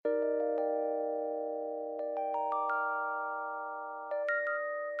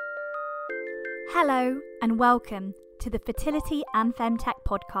Hello and welcome to the Fertility and Femtech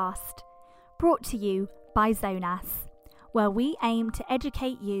podcast, brought to you by Zonas, where we aim to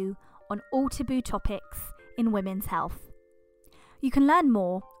educate you on all taboo topics in women's health. You can learn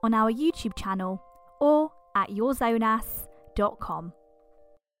more on our YouTube channel or at yourzonas.com.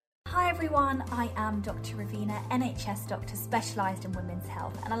 Hi everyone, I am Dr. Ravina, NHS doctor specialised in women's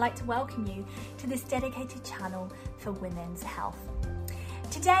health, and I'd like to welcome you to this dedicated channel for women's health.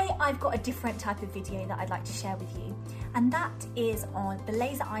 Today I've got a different type of video that I'd like to share with you, and that is on the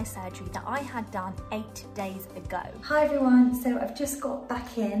laser eye surgery that I had done 8 days ago. Hi everyone, so I've just got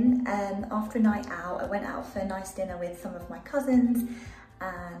back in after a night out. I went out for a nice dinner with some of my cousins,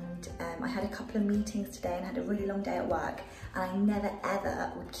 and I had a couple of meetings today and had a really long day at work, and I never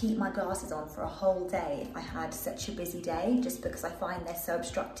ever would keep my glasses on for a whole day if I had such a busy day, just because I find they're so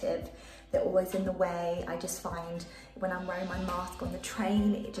obstructive. They're always in the way. I just find when I'm wearing my mask on the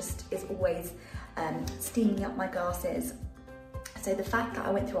train, it just is always steaming up my glasses. So the fact that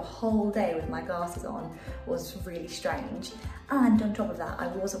I went through a whole day with my glasses on was really strange. And on top of that, I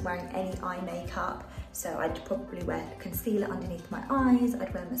wasn't wearing any eye makeup. So I'd probably wear concealer underneath my eyes,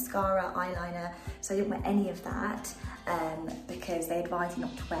 I'd wear mascara, eyeliner. So I didn't wear any of that because they advised me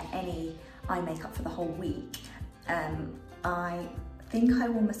not to wear any eye makeup for the whole week. I think I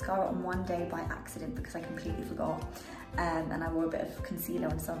wore mascara on one day by accident because I completely forgot. And I wore a bit of concealer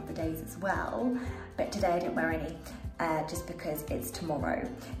on some of the days as well. But today I didn't wear any. Just because it's tomorrow.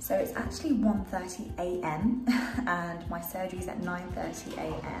 So it's actually 1:30 a.m. and my surgery is at 9:30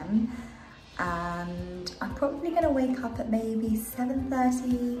 a.m. and I'm probably going to wake up at maybe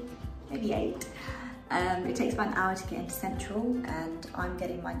 7:30, maybe 8. It takes about an hour to get into Central, and I'm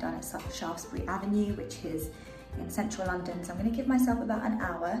getting mine done at Shaftesbury Avenue, which is in central London. So I'm going to give myself about an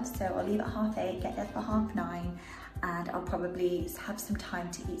hour. So I'll leave at 8:30, get there for 9:30, and I'll probably have some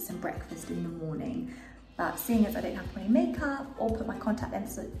time to eat some breakfast in the morning. But seeing as I don't have to put any makeup or put my contact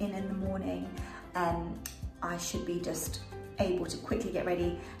lenses in the morning, I should be just able to quickly get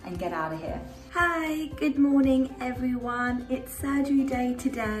ready and get out of here. Hi, good morning everyone. It's surgery day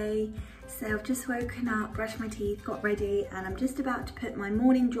today. So I've just woken up, brushed my teeth, got ready, and I'm just about to put my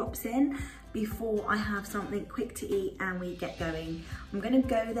morning drops in before I have something quick to eat and we get going. I'm gonna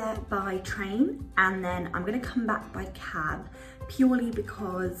go there by train, and then I'm gonna come back by cab, purely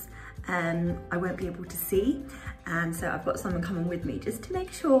because I won't be able to see, and so I've got someone coming with me just to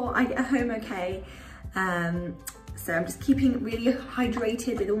make sure I get home okay. So I'm just keeping really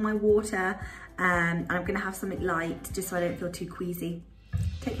hydrated with all my water, and I'm gonna have something light just so I don't feel too queasy.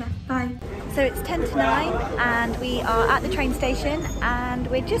 Take care, bye. So it's 10 to 9 and we are at the train station, and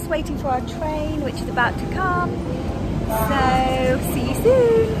we're just waiting for our train, which is about to come. So see you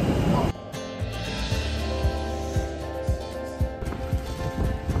soon.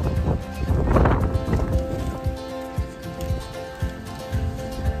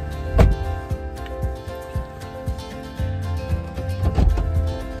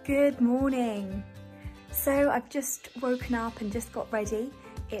 Good morning. So I've just woken up and just got ready.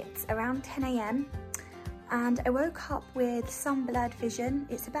 It's around 10 a.m. and I woke up with some blurred vision.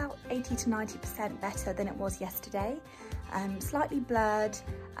 It's about 80 to 90% better than it was yesterday. Slightly blurred,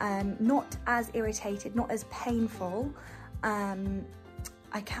 not as irritated, not as painful.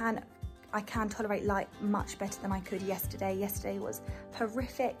 I can tolerate light much better than I could yesterday. Yesterday was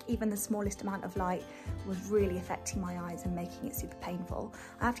horrific. Even the smallest amount of light was really affecting my eyes and making it super painful.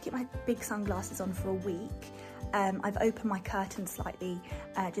 I have to keep my big sunglasses on for a week. I've opened my curtain slightly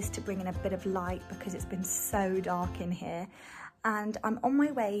just to bring in a bit of light because it's been so dark in here. And I'm on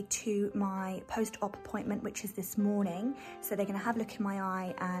my way to my post-op appointment, which is this morning. So they're gonna have a look in my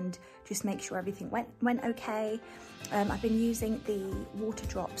eye and just make sure everything went okay. I've been using the water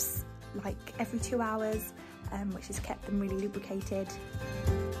drops like every 2 hours, which has kept them really lubricated.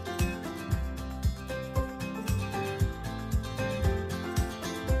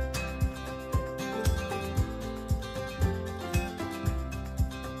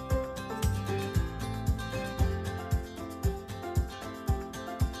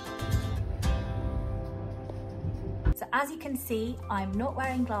 So as you can see, I'm not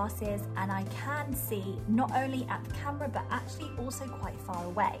wearing glasses, and I can see not only at the camera but actually also quite far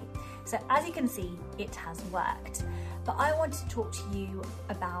away. So as you can see, it has worked. But I wanted to talk to you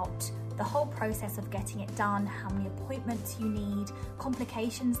about the whole process of getting it done, how many appointments you need,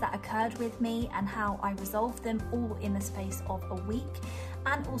 complications that occurred with me and how I resolved them all in the space of a week,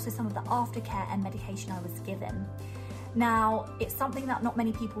 and also some of the aftercare and medication I was given. Now, it's something that not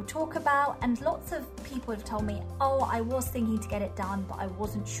many people talk about, and lots of people have told me, oh, I was thinking to get it done, but I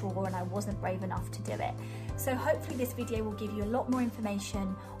wasn't sure and I wasn't brave enough to do it. So hopefully this video will give you a lot more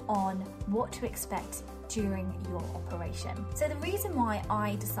information on what to expect during your operation. So the reason why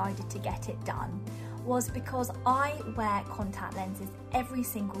I decided to get it done was because I wear contact lenses every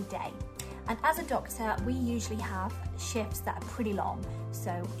single day. And as a doctor, we usually have shifts that are pretty long.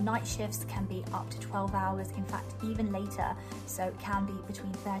 So night shifts can be up to 12 hours, in fact, even later. So it can be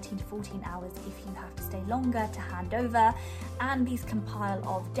between 13 to 14 hours if you have to stay longer to hand over. And these compile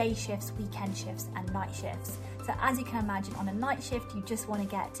of day shifts, weekend shifts, and night shifts. So as you can imagine, on a night shift, you just want to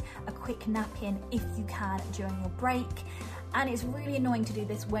get a quick nap in if you can during your break. And it's really annoying to do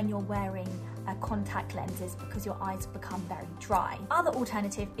this when you're wearing contact lenses because your eyes become very dry. Other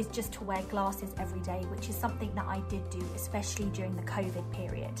alternative is just to wear glasses every day, which is something that I did do, especially during the COVID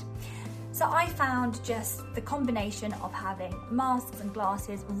period. So I found just the combination of having masks and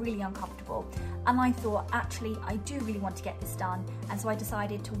glasses really uncomfortable. And I thought, actually, I do really want to get this done. And so I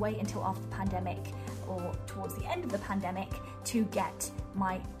decided to wait until after the pandemic, or towards the end of the pandemic, to get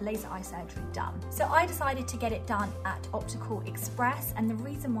my laser eye surgery done. So I decided to get it done at Optical Express, and the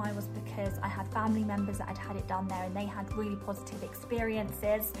reason why was because I had family members that had had it done there and they had really positive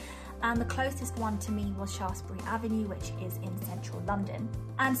experiences. And the closest one to me was Shaftesbury Avenue, which is in central London.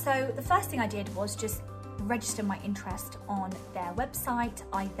 And so the first thing I did was just register my interest on their website.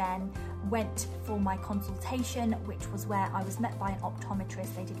 I then went for my consultation, which was where I was met by an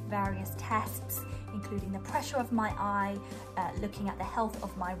optometrist. They did various tests, including the pressure of my eye, looking at the health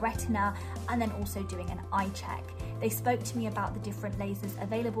of my retina, and then also doing an eye check. They spoke to me about the different lasers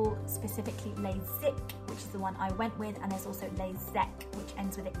available, specifically LASIK, which is the one I went with, and there's also LASEK, which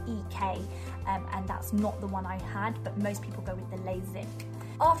ends with an EK, and that's not the one I had, but most people go with the LASIK.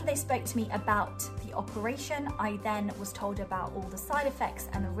 After they spoke to me about the operation, I then was told about all the side effects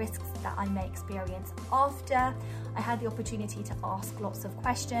and the risks that I may experience after. I had the opportunity to ask lots of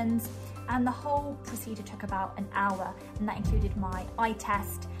questions, and the whole procedure took about an hour, and that included my eye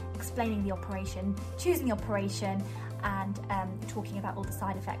test, explaining the operation, choosing the operation, and talking about all the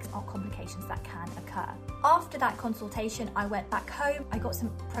side effects or complications that can occur. After that consultation, I went back home. I got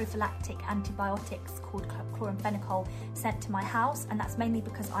some prophylactic antibiotics called chloramphenicol sent to my house, and that's mainly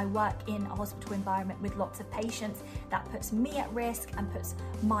because I work in a hospital environment with lots of patients. That puts me at risk and puts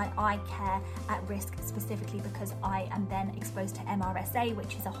my eye care at risk, specifically because I am then exposed to MRSA,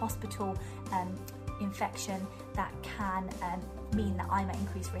 which is a hospital infection that can mean that I'm at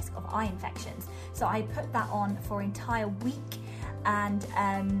increased risk of eye infections. So I put that on for an entire week, and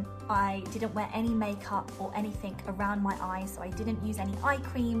I didn't wear any makeup or anything around my eyes, so I didn't use any eye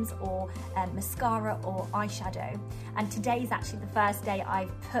creams or mascara or eyeshadow. And today is actually the first day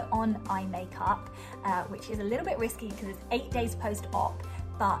I've put on eye makeup, which is a little bit risky because it's 8 days post-op,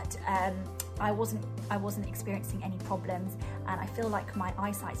 but I wasn't experiencing any problems, and I feel like my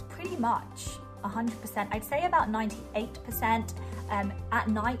eyesight's pretty much 100%. I'd say about 98%. At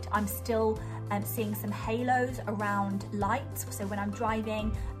night, I'm still seeing some halos around lights. So when I'm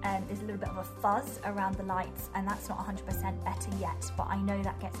driving, there's a little bit of a fuzz around the lights, and that's not 100% better yet, but I know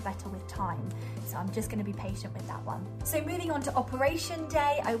that gets better with time. So I'm just going to be patient with that one. So moving on to operation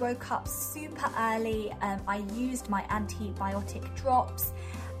day, I woke up super early. I used my antibiotic drops,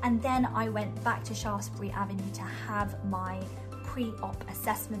 and then I went back to Shaftesbury Avenue to have my pre-op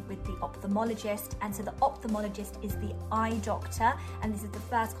assessment with the ophthalmologist. And so the ophthalmologist is the eye doctor, and this is the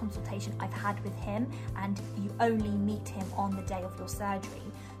first consultation I've had with him, and you only meet him on the day of your surgery.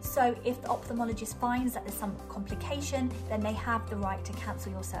 So if the ophthalmologist finds that there's some complication, then they have the right to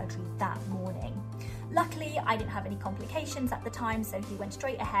cancel your surgery that morning. Luckily, I didn't have any complications at the time, so he went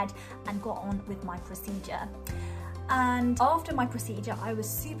straight ahead and got on with my procedure. And after my procedure, I was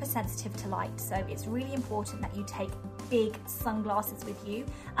super sensitive to light, so it's really important that you take big sunglasses with you,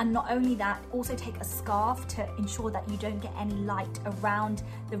 and not only that, also take a scarf to ensure that you don't get any light around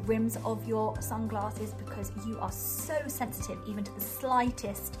the rims of your sunglasses, because you are so sensitive even to the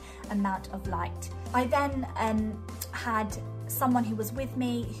slightest amount of light. I then had someone who was with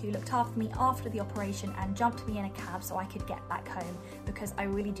me who looked after me after the operation and jumped me in a cab so I could get back home, because I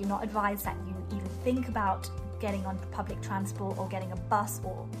really do not advise that you even think about getting on public transport or getting a bus,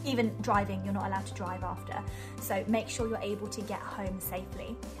 or even driving. You're not allowed to drive after. So make sure you're able to get home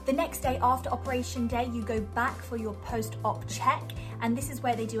safely. The next day after operation day, you go back for your post-op check, and this is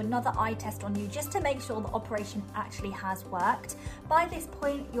where they do another eye test on you just to make sure the operation actually has worked. By this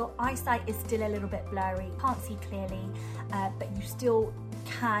point, your eyesight is still a little bit blurry, can't see clearly, but you still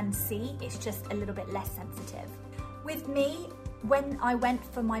can see, it's just a little bit less sensitive. With me, when I went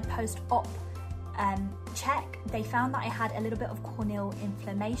for my post-op check, they found that I had a little bit of corneal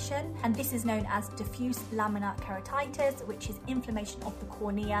inflammation, and this is known as diffuse laminar keratitis, which is inflammation of the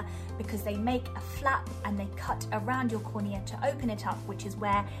cornea because they make a flap and they cut around your cornea to open it up, which is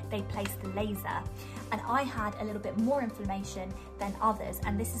where they place the laser. And I had a little bit more inflammation than others,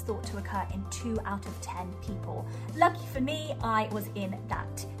 and this is thought to occur in 2 out of 10 people. Lucky for me, I was in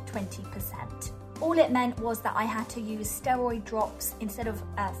that 20%. All it meant was that I had to use steroid drops instead of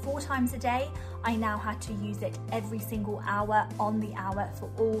 4 times a day. I now had to use it every single hour on the hour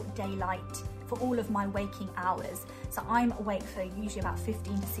for all daylight, for all of my waking hours. So I'm awake for usually about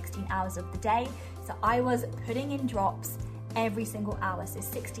 15 to 16 hours of the day. So I was putting in drops every single hour, so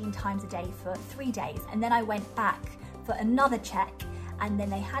 16 times a day for 3 days. And then I went back for another check, and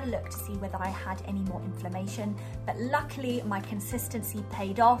then they had a look to see whether I had any more inflammation. But luckily my consistency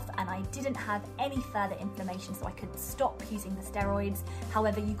paid off and I didn't have any further inflammation, so I could stop using the steroids.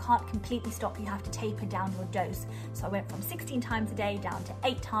 However, you can't completely stop, you have to taper down your dose. So I went from 16 times a day down to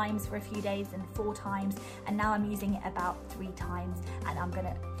 8 times for a few days and 4 times, and now I'm using it about 3 times, and I'm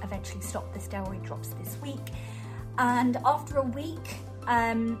gonna eventually stop the steroid drops this week. And after a week,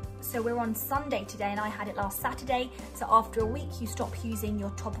 so we're on Sunday today and I had it last Saturday. So after a week, you stop using your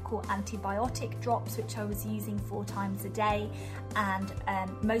topical antibiotic drops, which I was using 4 times a day. And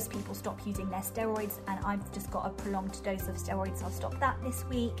most people stop using their steroids, and I've just got a prolonged dose of steroids, so I'll stop that this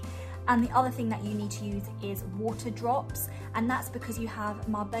week. And the other thing that you need to use is water drops, and that's because you have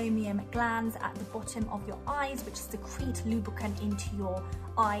meibomian glands at the bottom of your eyes which secrete lubricant into your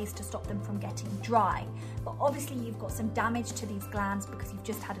eyes to stop them from getting dry. But obviously you've got some damage to these glands because you've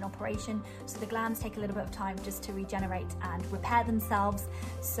just had an operation, so the glands take a little bit of time just to regenerate and repair themselves,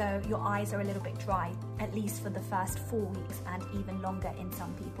 so your eyes are a little bit dry, at least for the first 4 weeks and even longer in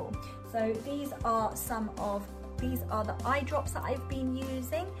some people. So these are the eye drops that I've been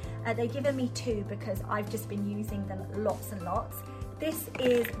using. They've given me 2 because I've just been using them lots and lots. This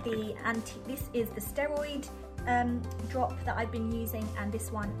is the steroid drop that I've been using, and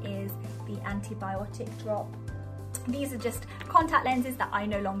this one is the antibiotic drop. These are just contact lenses that I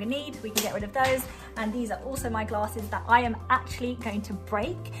no longer need. We can get rid of those. And these are also my glasses that I am actually going to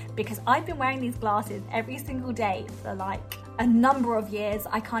break because I've been wearing these glasses every single day for like a number of years.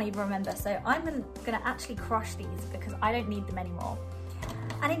 I can't even remember. So I'm gonna actually crush these because I don't need them anymore.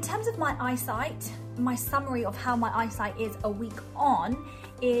 And in terms of my eyesight, my summary of how my eyesight is a week on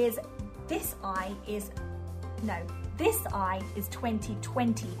is this eye is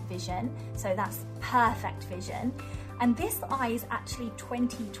 20/20 vision, so that's perfect vision. And this eye is actually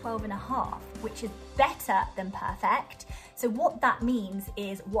 20/12.5, which is better than perfect. So what that means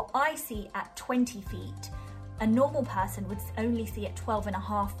is what I see at 20 feet, a normal person would only see at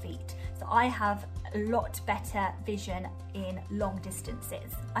 12.5 feet. So I have a lot better vision in long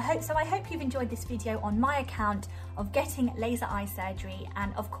distances. I hope you've enjoyed this video on my account of getting laser eye surgery,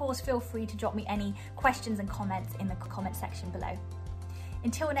 and of course feel free to drop me any questions and comments in the comment section below.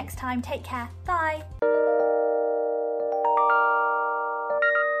 Until next time, take care, bye.